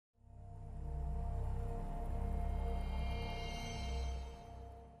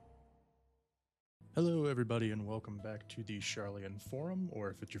Hello everybody and welcome back to the Sharlayan forum,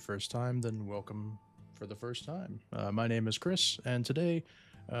 or if it's your first time, then welcome for the first time. My name is Chris, and today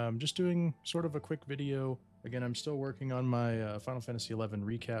I'm just doing sort of a quick video. Again, I'm still working on my Final Fantasy XI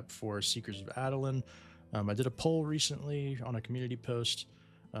recap for Seekers of Adoulin. I did a poll recently on a community post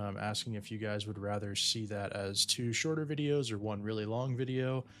asking if you guys would rather see that as two shorter videos or one really long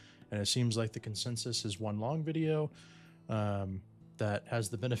video, and it seems like the consensus is one long video. That has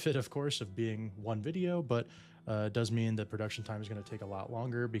the benefit, of course, of being one video, but it does mean that production time is going to take a lot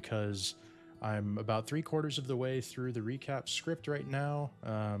longer because I'm about 3/4 of the way through the recap script right now.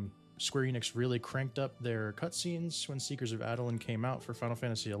 Square Enix really cranked up their cutscenes when Seekers of Adoulin came out for Final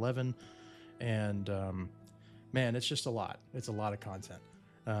Fantasy XI, and man, it's just a lot. It's a lot of content.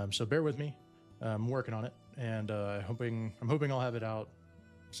 So bear with me. I'm working on it, and I'm hoping I'll have it out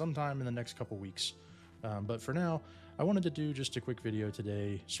sometime in the next couple weeks. But for now, I wanted to do just a quick video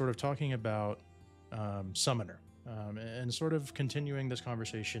today, sort of talking about Summoner, and sort of continuing this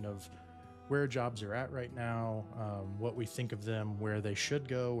conversation of where jobs are at right now, what we think of them, where they should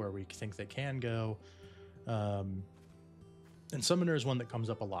go, where we think they can go. And Summoner is one that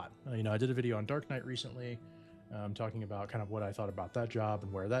comes up a lot. I did a video on Dark Knight recently, talking about kind of what I thought about that job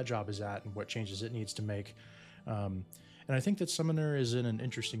and where that job is at and what changes it needs to make. And I think that Summoner is in an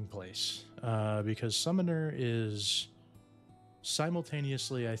interesting place because Summoner is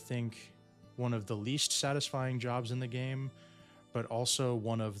simultaneously, I think, one of the least satisfying jobs in the game, but also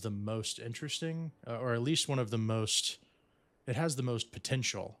one of the most interesting, or at least one of the most, it has the most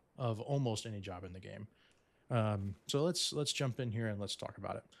potential of almost any job in the game. So let's jump in here and let's talk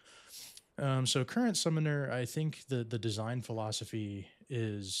about it. So current Summoner, I think the design philosophy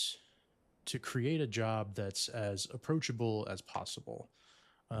is to create a job that's as approachable as possible.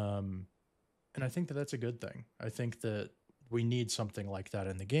 And I think that that's a good thing. I think that we need something like that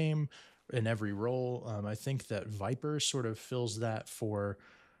in the game, in every role. I think that Viper sort of fills that for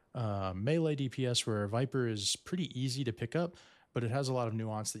melee DPS, where Viper is pretty easy to pick up, but it has a lot of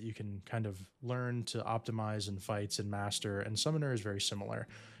nuance that you can kind of learn to optimize in fights and master, and Summoner is very similar.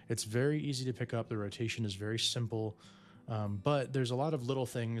 It's very easy to pick up, the rotation is very simple, but there's a lot of little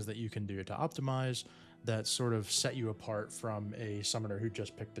things that you can do to optimize that sort of set you apart from a Summoner who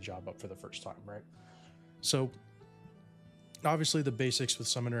just picked the job up for the first time, right? So obviously the basics with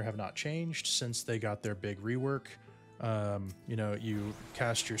Summoner have not changed since they got their big rework. You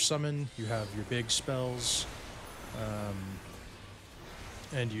cast your summon, you have your big spells,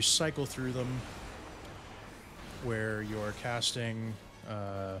 and you cycle through them where you're casting,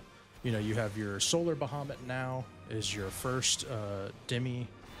 you have your Solar Bahamut now is your first Demi,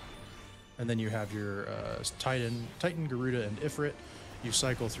 and then you have your Titan, Garuda, and Ifrit. You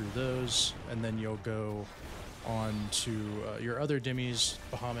cycle through those, and then you'll go on to your other Demis,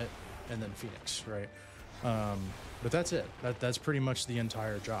 Bahamut, and then Phoenix, right? But that's it. That's pretty much the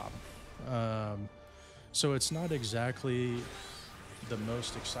entire job. So it's not exactly the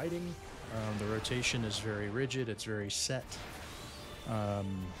most exciting. The rotation is very rigid. It's very set.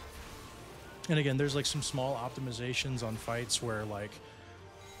 And again, there's like some small optimizations on fights where, like,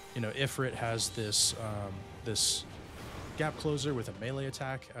 Ifrit has this this gap closer with a melee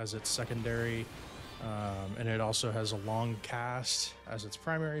attack as its secondary, and it also has a long cast as its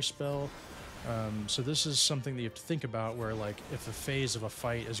primary spell. So this is something that you have to think about, where, like, if a phase of a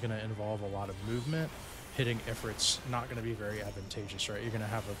fight is going to involve a lot of movement, hitting Ifrit's not going to be very advantageous, right? You're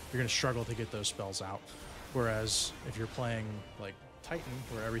going to struggle to get those spells out. Whereas if you're playing like Titan,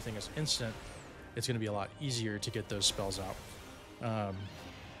 where everything is instant, it's going to be a lot easier to get those spells out.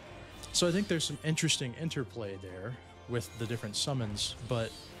 So I think there's some interesting interplay there with the different summons, but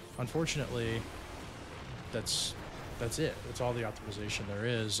unfortunately, that's it. That's all the optimization there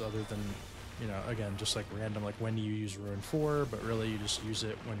is, other than, again, just like random, like when do you use Rune 4, but really you just use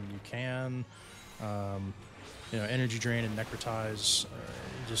it when you can. Energy Drain and Necrotize,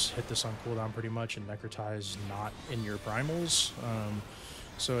 you just hit this on cooldown pretty much, and Necrotize not in your primals.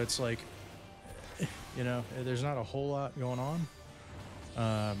 So it's like, there's not a whole lot going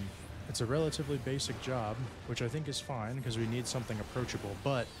on. It's a relatively basic job, which I think is fine because we need something approachable,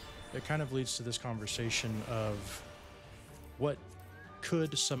 but it kind of leads to this conversation of what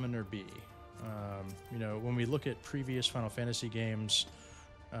could Summoner be? When we look at previous Final Fantasy games,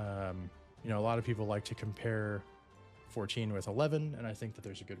 a lot of people like to compare 14 with 11, and I think that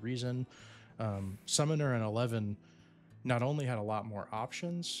there's a good reason. Summoner and 11 not only had a lot more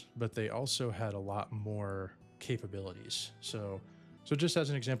options, but they also had a lot more capabilities. So just as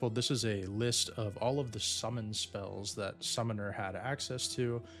an example, this is a list of all of the summon spells that Summoner had access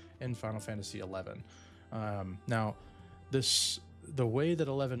to in Final Fantasy XI. Now, this the way that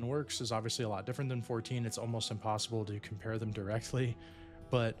 11 works is obviously a lot different than 14. It's almost impossible to compare them directly,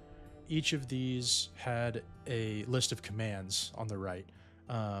 but each of these had a list of commands on the right.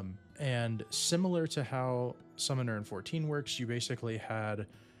 And similar to how Summoner in 14 works, you basically had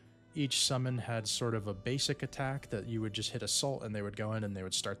each summon had sort of a basic attack that you would just hit Assault and they would go in and they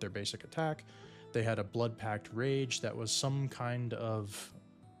would start their basic attack. They had a Blood Pact Rage that was some kind of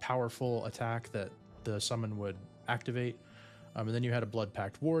powerful attack that the summon would activate. And then you had a Blood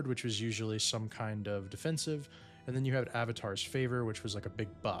Pact Ward, which was usually some kind of defensive. And then you had Avatar's Favor, which was like a big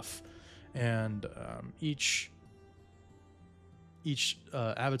buff. And each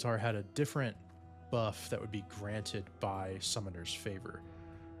avatar had a different buff that would be granted by Summoner's Favor,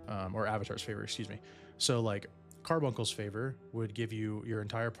 or Avatar's Favor, excuse me. So like Carbuncle's Favor would give you your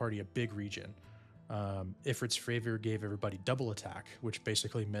entire party a big regen. Ifrit's Favor gave everybody double attack, which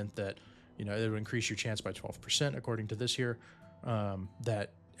basically meant that, you know, it would increase your chance by 12%, according to this here,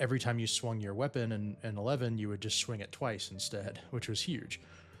 that every time you swung your weapon in 11, you would just swing it twice instead, which was huge.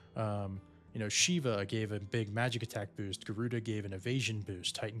 You know, Shiva gave a big magic attack boost, Garuda gave an evasion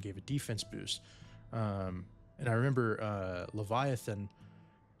boost, Titan gave a defense boost. And I remember Leviathan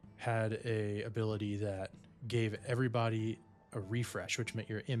had a ability that gave everybody a refresh, which meant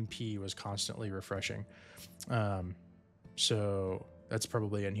your MP was constantly refreshing. So that's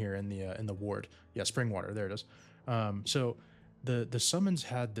probably in here in the ward. Yeah, Springwater, there it is. So the summons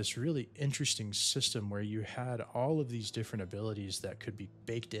had this really interesting system where you had all of these different abilities that could be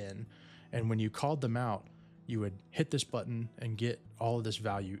baked in, and when you called them out, you would hit this button and get all of this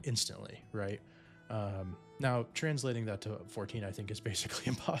value instantly, right? Now, translating that to 14, I think, is basically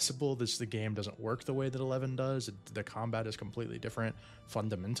impossible. The game doesn't work the way that 11 does. The combat is completely different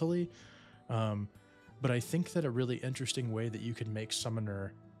fundamentally. But I think that a really interesting way that you could make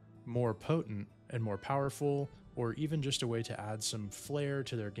Summoner more potent and more powerful, or even just a way to add some flair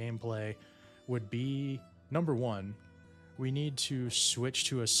to their gameplay, would be, number one, we need to switch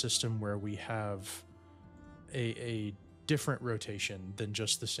to a system where we have a different rotation than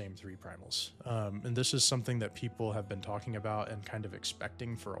just the same 3 primals. And this is something that people have been talking about and kind of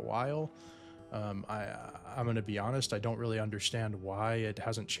expecting for a while. I'm going to be honest, I don't really understand why it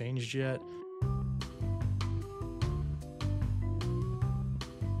hasn't changed yet.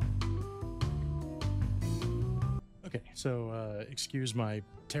 Okay, so excuse my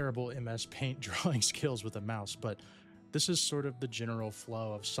terrible MS Paint drawing skills with a mouse, but this is sort of the general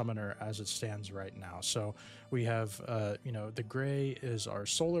flow of Summoner as it stands right now. So we have, you know, the gray is our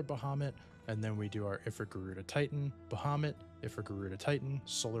Solar Bahamut, and then we do our Ifrit Garuda Titan, Bahamut, Ifrit Garuda Titan,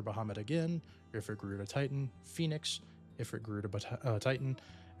 Solar Bahamut again, Ifrit Garuda Titan, Phoenix, Ifrit Garuda Titan,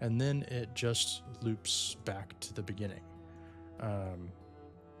 and then it just loops back to the beginning. And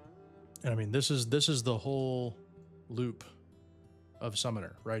I mean, this is the whole loop of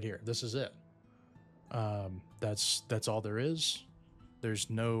Summoner right here. This is it. That's all there is. There's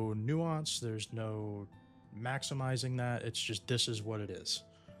no nuance. There's no maximizing that. It's just, this is what it is.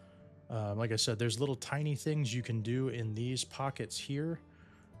 Like I said, there's little tiny things you can do in these pockets here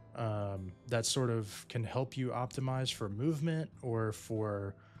that sort of can help you optimize for movement or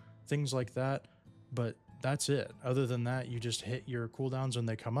for things like that. But that's it. Other than that, you just hit your cooldowns when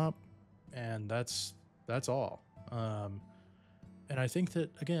they come up, and that's all. And I think that,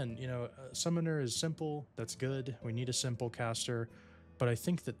 again, you know, Summoner is simple. That's good. We need a simple caster. But I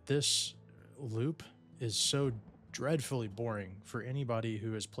think that this loop is so dreadfully boring for anybody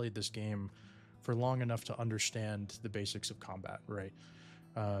who has played this game for long enough to understand the basics of combat, right?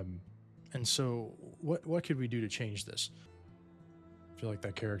 And so what could we do to change this? I feel like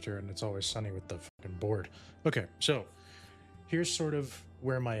that character and It's Always Sunny with the fucking board. Okay, so here's sort of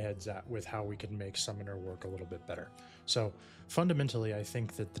where my head's at with how we can make Summoner work a little bit better. So fundamentally, I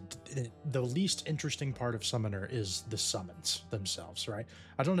think that the least interesting part of Summoner is the summons themselves, right?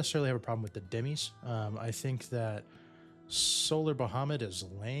 I don't necessarily have a problem with the demis. I think that Solar Bahamut is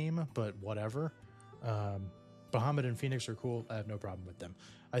lame, but whatever. Bahamut and Phoenix are cool. I have no problem with them.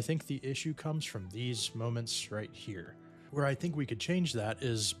 I think the issue comes from these moments right here. Where I think we could change that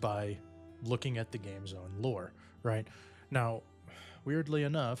is by looking at the game's own lore, right? Now, weirdly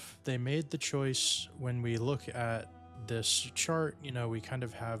enough, they made the choice when we look at this chart, you know, we kind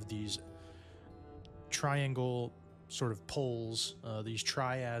of have these triangle sort of poles, these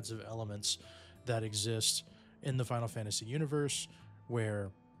triads of elements that exist in the Final Fantasy universe,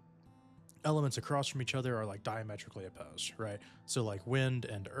 where elements across from each other are like diametrically opposed, right? So like wind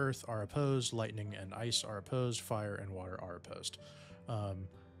and earth are opposed, lightning and ice are opposed, fire and water are opposed.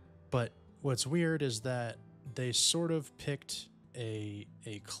 But what's weird is that they sort of picked a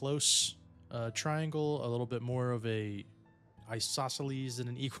close triangle, a little bit more of a isosceles and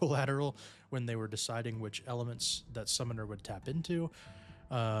an equilateral when they were deciding which elements that summoner would tap into.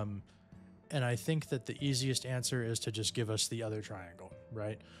 And I think that the easiest answer is to just give us the other triangle,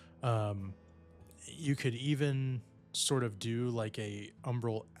 right? You could even sort of do like a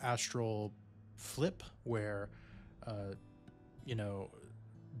umbral astral flip where, you know,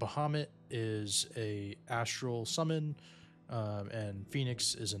 Bahamut is a astral summon, and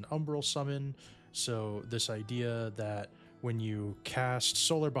Phoenix is an umbral summon. So this idea that when you cast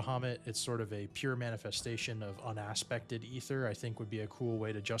Solar Bahamut, it's sort of a pure manifestation of unaspected ether, I think would be a cool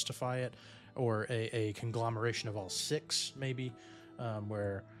way to justify it, or a conglomeration of all six, maybe,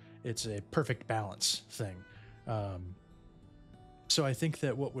 where it's a perfect balance thing. So I think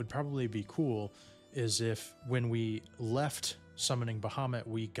that what would probably be cool is if when we left summoning Bahamut,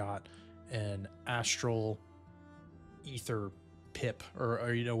 we got an astral ether pip,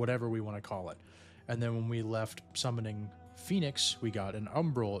 or you know, whatever we want to call it. And then when we left summoning Phoenix, we got an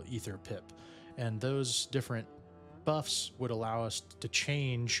umbral ether pip. And those different buffs would allow us to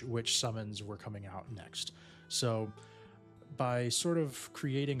change which summons were coming out next. So by sort of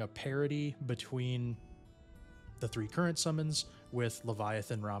creating a parity between the three current summons with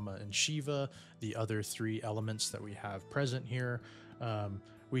Leviathan, Rama, and Shiva, the other three elements that we have present here,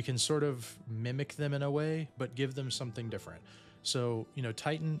 we can sort of mimic them in a way, but give them something different. So, you know,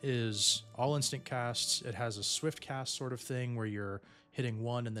 Titan is all instant casts. It has a swift cast sort of thing where you're hitting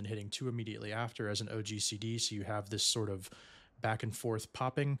one and then hitting two immediately after as an OGCD. So you have this sort of back and forth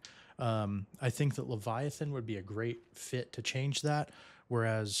popping. I think that Leviathan would be a great fit to change that.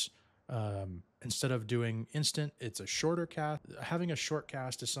 Whereas instead of doing instant, it's a shorter cast. Having a short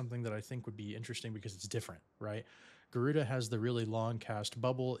cast is something that I think would be interesting because it's different, right? Garuda has the really long cast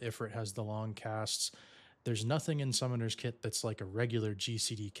bubble. Ifrit has the long casts. There's nothing in Summoner's Kit that's like a regular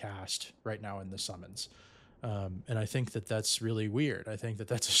GCD cast right now in the summons. And I think that that's really weird. I think that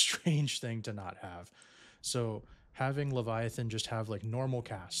that's a strange thing to not have. So having Leviathan just have like normal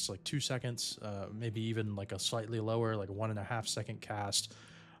casts, like 2 seconds, maybe even like a slightly lower, like a 1.5 second cast,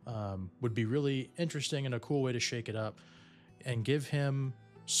 would be really interesting and a cool way to shake it up and give him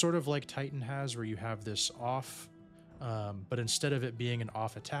sort of like Titan has, where you have this off, but instead of it being an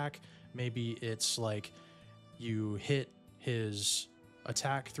off attack, maybe it's like you hit his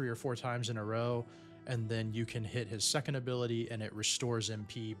attack 3 or 4 times in a row, and then you can hit his second ability and it restores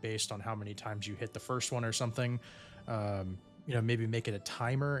MP based on how many times you hit the first one or something. You know, maybe make it a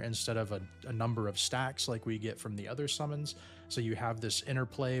timer instead of a number of stacks like we get from the other summons. So you have this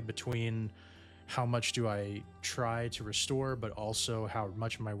interplay between how much do I try to restore, but also how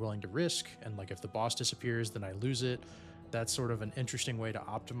much am I willing to risk? And like if the boss disappears, then I lose it. That's sort of an interesting way to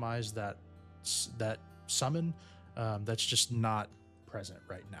optimize that summon that's just not present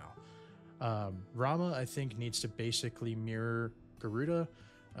right now. Rama, I think, needs to basically mirror Garuda,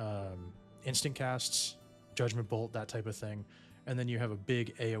 instant casts, Judgment Bolt, that type of thing. And then you have a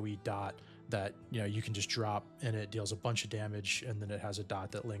big AoE dot that, you know, you can just drop and it deals a bunch of damage, and then it has a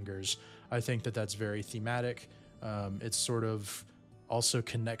dot that lingers. I think that that's very thematic. It sort of also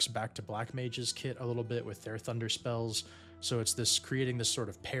connects back to Black Mage's kit a little bit with their thunder spells. So it's this creating this sort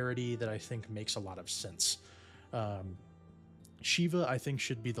of parody that I think makes a lot of sense. Shiva, I think,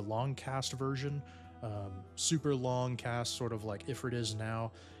 should be the long cast version, super long cast, sort of like Ifrit is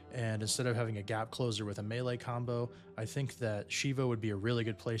now. And instead of having a gap closer with a melee combo, I think that Shiva would be a really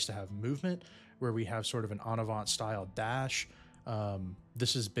good place to have movement, where we have sort of an en avant style dash.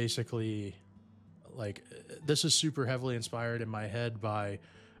 This is basically like, this is super heavily inspired in my head by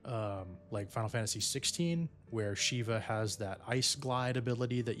like Final Fantasy XVI, where Shiva has that ice glide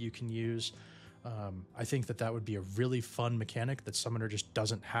ability that you can use. I think that that would be a really fun mechanic that Summoner just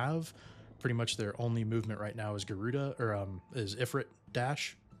doesn't have. Pretty much their only movement right now is Garuda, or is Ifrit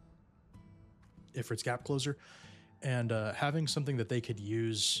dash, Ifrit's gap closer, and having something that they could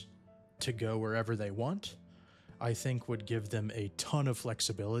use to go wherever they want, I think would give them a ton of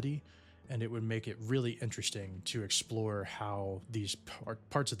flexibility, and it would make it really interesting to explore how these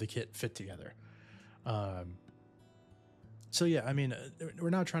parts of the kit fit together. So yeah, I mean, we're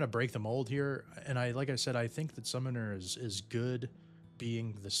not trying to break the mold here, and like I said, I think that Summoner is good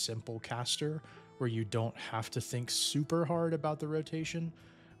being the simple caster, where you don't have to think super hard about the rotation,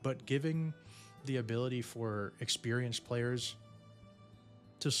 but giving the ability for experienced players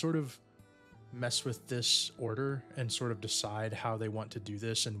to sort of mess with this order and sort of decide how they want to do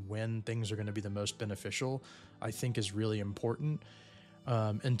this and when things are going to be the most beneficial, I think is really important.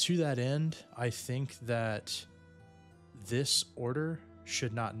 And to that end, I think that this order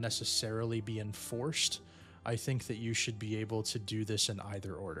should not necessarily be enforced. I think that you should be able to do this in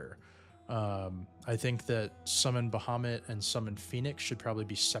either order. I think that Summon Bahamut and Summon Phoenix should probably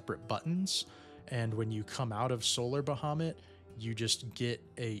be separate buttons. And when you come out of Solar Bahamut, you just get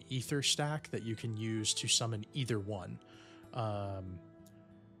a ether stack that you can use to summon either one.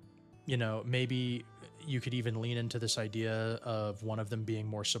 You know, maybe you could even lean into this idea of one of them being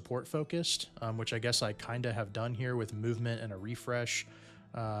more support focused, which I guess I kind of have done here with movement and a refresh.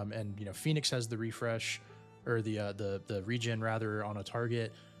 And you know, Phoenix has the refresh, or the regen rather, on a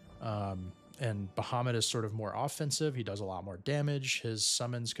target. And Bahamut is sort of more offensive. He does a lot more damage. His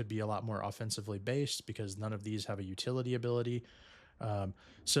summons could be a lot more offensively based because none of these have a utility ability.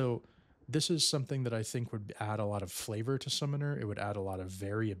 So this is something that I think would add a lot of flavor to Summoner. It would add a lot of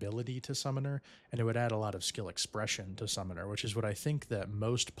variability to Summoner, and it would add a lot of skill expression to Summoner, which is what I think that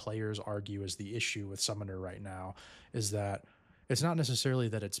most players argue is the issue with Summoner right now, is that it's not necessarily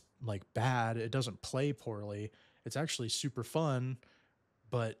that it's like bad. It doesn't play poorly. It's actually super fun,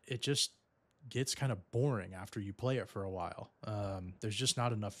 but it just gets kind of boring after you play it for a while. There's just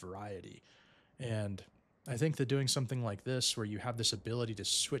not enough variety. And I think that doing something like this, where you have this ability to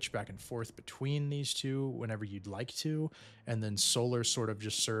switch back and forth between these two whenever you'd like to, and then Solar sort of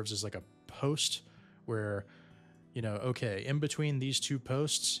just serves as like a post where, you know, okay, in between these two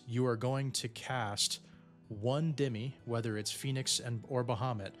posts, you are going to cast one Demi, whether it's Phoenix or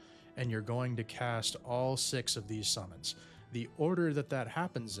Bahamut, and you're going to cast all 6 of these summons. The order that that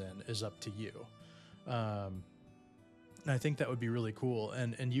happens in is up to you. And I think that would be really cool.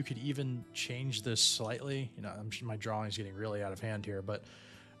 And you could even change this slightly. You know, my drawing is getting really out of hand here, but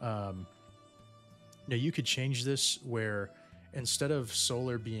you know, you could change this where instead of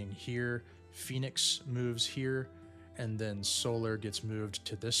Solar being here, Phoenix moves here, and then Solar gets moved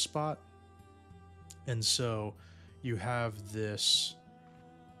to this spot. And so you have this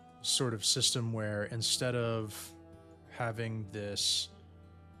sort of system where instead of having this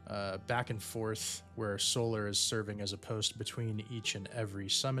back and forth where Solar is serving as a post between each and every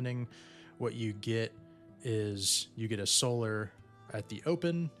summoning, what you get is you get a Solar at the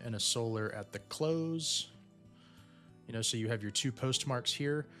open and a Solar at the close. You know, so you have your 2 post marks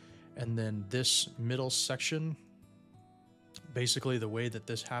here, and then this middle section, basically the way that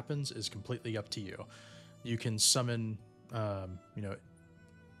this happens is completely up to you. You can summon, you know,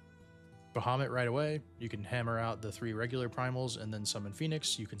 Bahamut right away. You can hammer out the 3 regular primals and then summon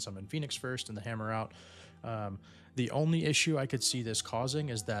Phoenix. You can summon Phoenix first and then hammer out. The only issue I could see this causing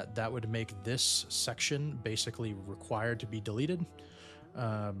is that that would make this section basically required to be deleted,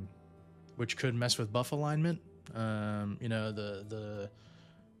 which could mess with buff alignment. You know, the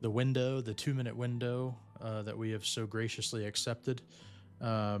window, the 2-minute window that we have so graciously accepted.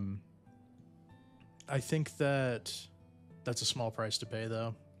 I think that that's a small price to pay,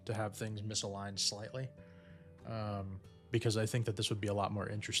 though, to have things misaligned slightly, because I think that this would be a lot more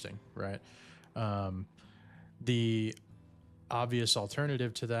interesting, right? The obvious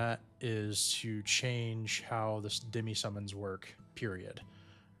alternative to that is to change how the Demi summons work, period.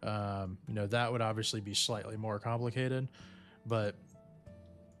 You know, that would obviously be slightly more complicated, but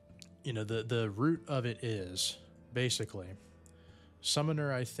you know, the root of it is basically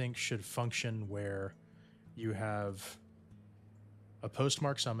Summoner, I think, should function where you have a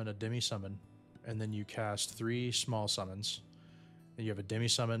postmark summon, a Demi summon, and then you cast 3 small summons. Then you have a Demi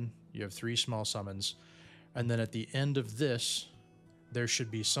summon, you have 3 small summons, and then at the end of this, there should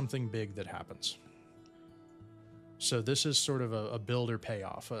be something big that happens. So this is sort of a builder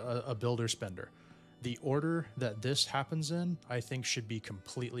payoff, a builder spender. The order that this happens in, I think, should be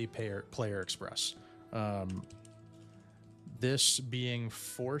completely player express. This being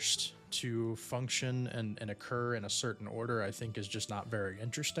forced to function and occur in a certain order, I think, is just not very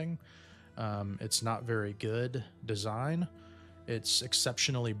interesting. It's not very good design. It's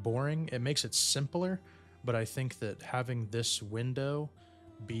exceptionally boring. It makes it simpler, but I think that having this window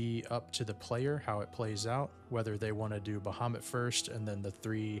be up to the player, how it plays out, whether they want to do Bahamut first and then the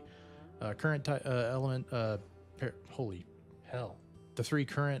 3 current element, holy hell, the 3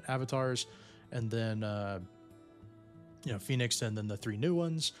 current avatars, and then you know, Phoenix and then the 3 new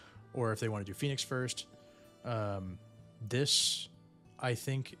ones, or if they want to do Phoenix first. This, I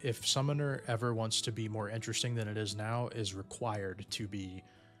think, if Summoner ever wants to be more interesting than it is now, is required to be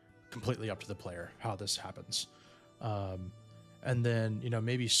completely up to the player how this happens. And then, you know,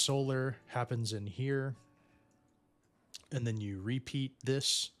 maybe Solar happens in here, and then you repeat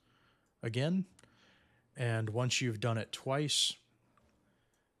this again. And once you've done it twice,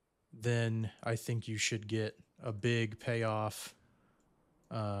 then I think you should get a big payoff.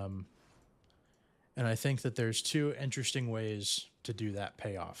 And I think that there's 2 interesting ways to do that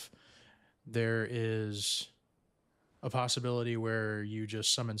payoff. There is a possibility where you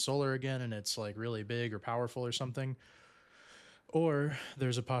just summon Solar again and it's like really big or powerful or something. Or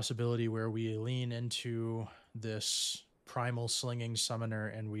there's a possibility where we lean into this primal slinging summoner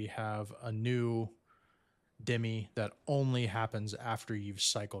and we have a new Demi that only happens after you've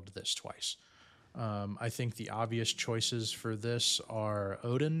cycled this twice. I think the obvious choices for this are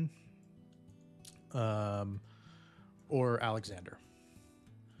Odin or Alexander.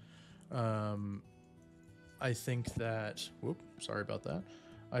 I think that, sorry about that.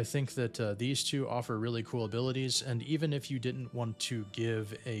 I think that these two offer really cool abilities, and even if you didn't want to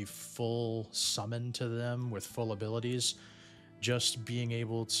give a full summon to them with full abilities, just being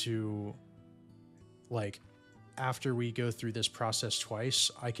able to, like, after we go through this process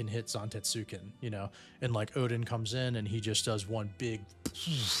twice, I can hit Zantetsuken, you know, and like Odin comes in and he just does one big,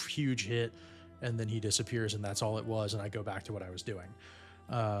 huge hit, and then he disappears, and that's all it was, and I go back to what I was doing.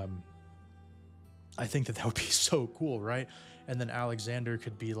 I think that would be so cool, right? And then Alexander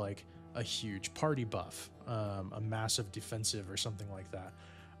could be like a huge party buff, a massive defensive or something like that.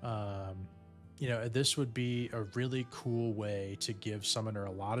 You know, this would be a really cool way to give Summoner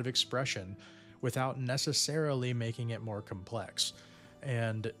a lot of expression without necessarily making it more complex.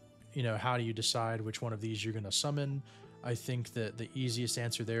 And, you know, how do you decide which one of these you're going to summon? I think that the easiest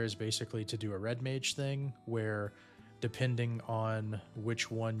answer there is basically to do a red mage thing where, depending on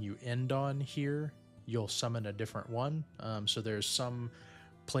which one you end on here, you'll summon a different one. So there's some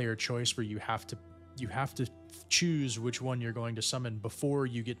player choice where you have to choose which one you're going to summon before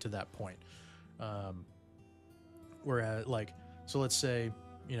you get to that point. Whereas, like, so let's say,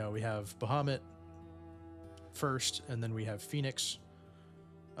 you know, we have Bahamut first, and then we have Phoenix.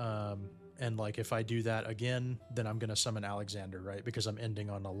 And like, if I do that again, then I'm going to summon Alexander, right? Because I'm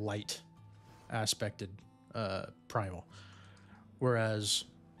ending on a light aspected primal. Whereas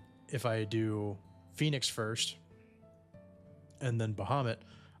if I do Phoenix first and then Bahamut,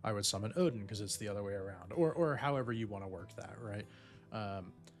 I would summon Odin because it's the other way around, or however you want to work that, right?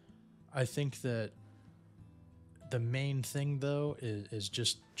 I think that the main thing, though, is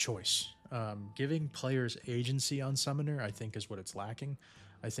just choice. Giving players agency on Summoner, I think, is what it's lacking.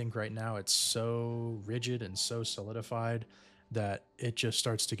 I think right now it's so rigid and so solidified that it just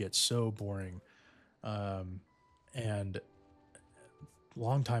starts to get so boring. And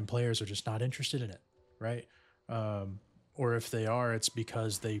longtime players are just not interested in it, right? Or if they are, it's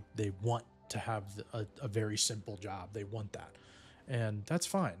because they want to have a very simple job. They want that. And that's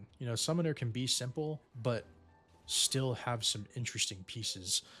fine. You know, Summoner can be simple, but still have some interesting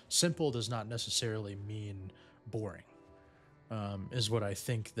pieces. Simple does not necessarily mean boring, is what I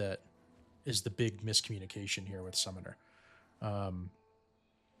think that is the big miscommunication here with Summoner.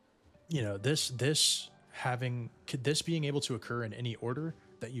 You know, this being able to occur in any order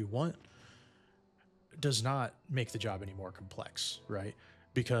that you want does not make the job any more complex, right?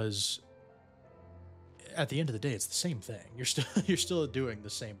 Because at the end of the day, it's the same thing. You're still doing the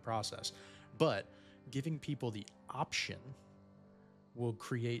same process, but giving people the option will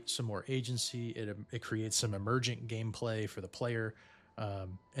create some more agency. It creates some emergent gameplay for the player,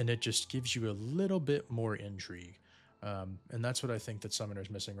 and it just gives you a little bit more intrigue. And that's what I think that Summoner's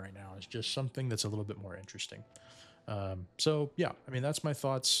missing right now, is just something that's a little bit more interesting. So yeah, I mean, that's my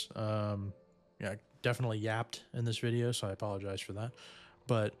thoughts. Yeah, I definitely yapped in this video, so I apologize for that.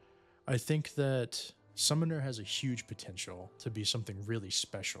 But I think that Summoner has a huge potential to be something really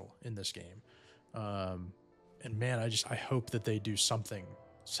special in this game. And man, I hope that they do something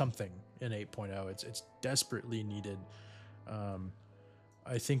in 8.0. It's desperately needed.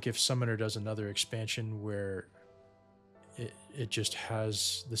 I think if Summoner does another expansion where it just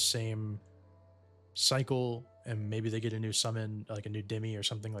has the same cycle, and maybe they get a new summon, like a new Demi or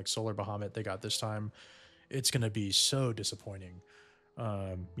something like Solar Bahamut they got this time, it's going to be so disappointing.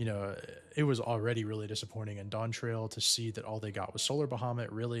 You know, it was already really disappointing in Dawntrail to see that all they got was Solar Bahamut.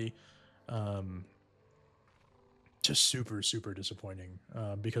 Really, just super, super disappointing,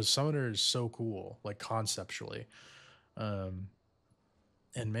 because Summoner is so cool, like conceptually. And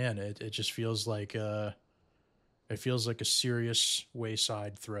man, it just feels like it feels like a serious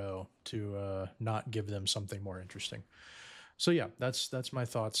wayside throw to not give them something more interesting. So yeah, that's my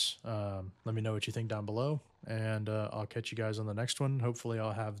thoughts. Let me know what you think down below, and I'll catch you guys on the next one. Hopefully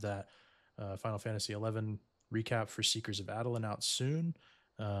I'll have that Final Fantasy XI recap for Seekers of Adeline out soon.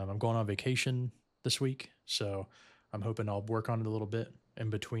 I'm going on vacation this week, so I'm hoping I'll work on it a little bit in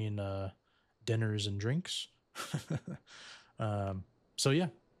between dinners and drinks. So yeah,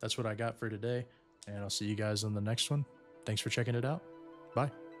 that's what I got for today, and I'll see you guys on the next one. Thanks for checking it out. Bye.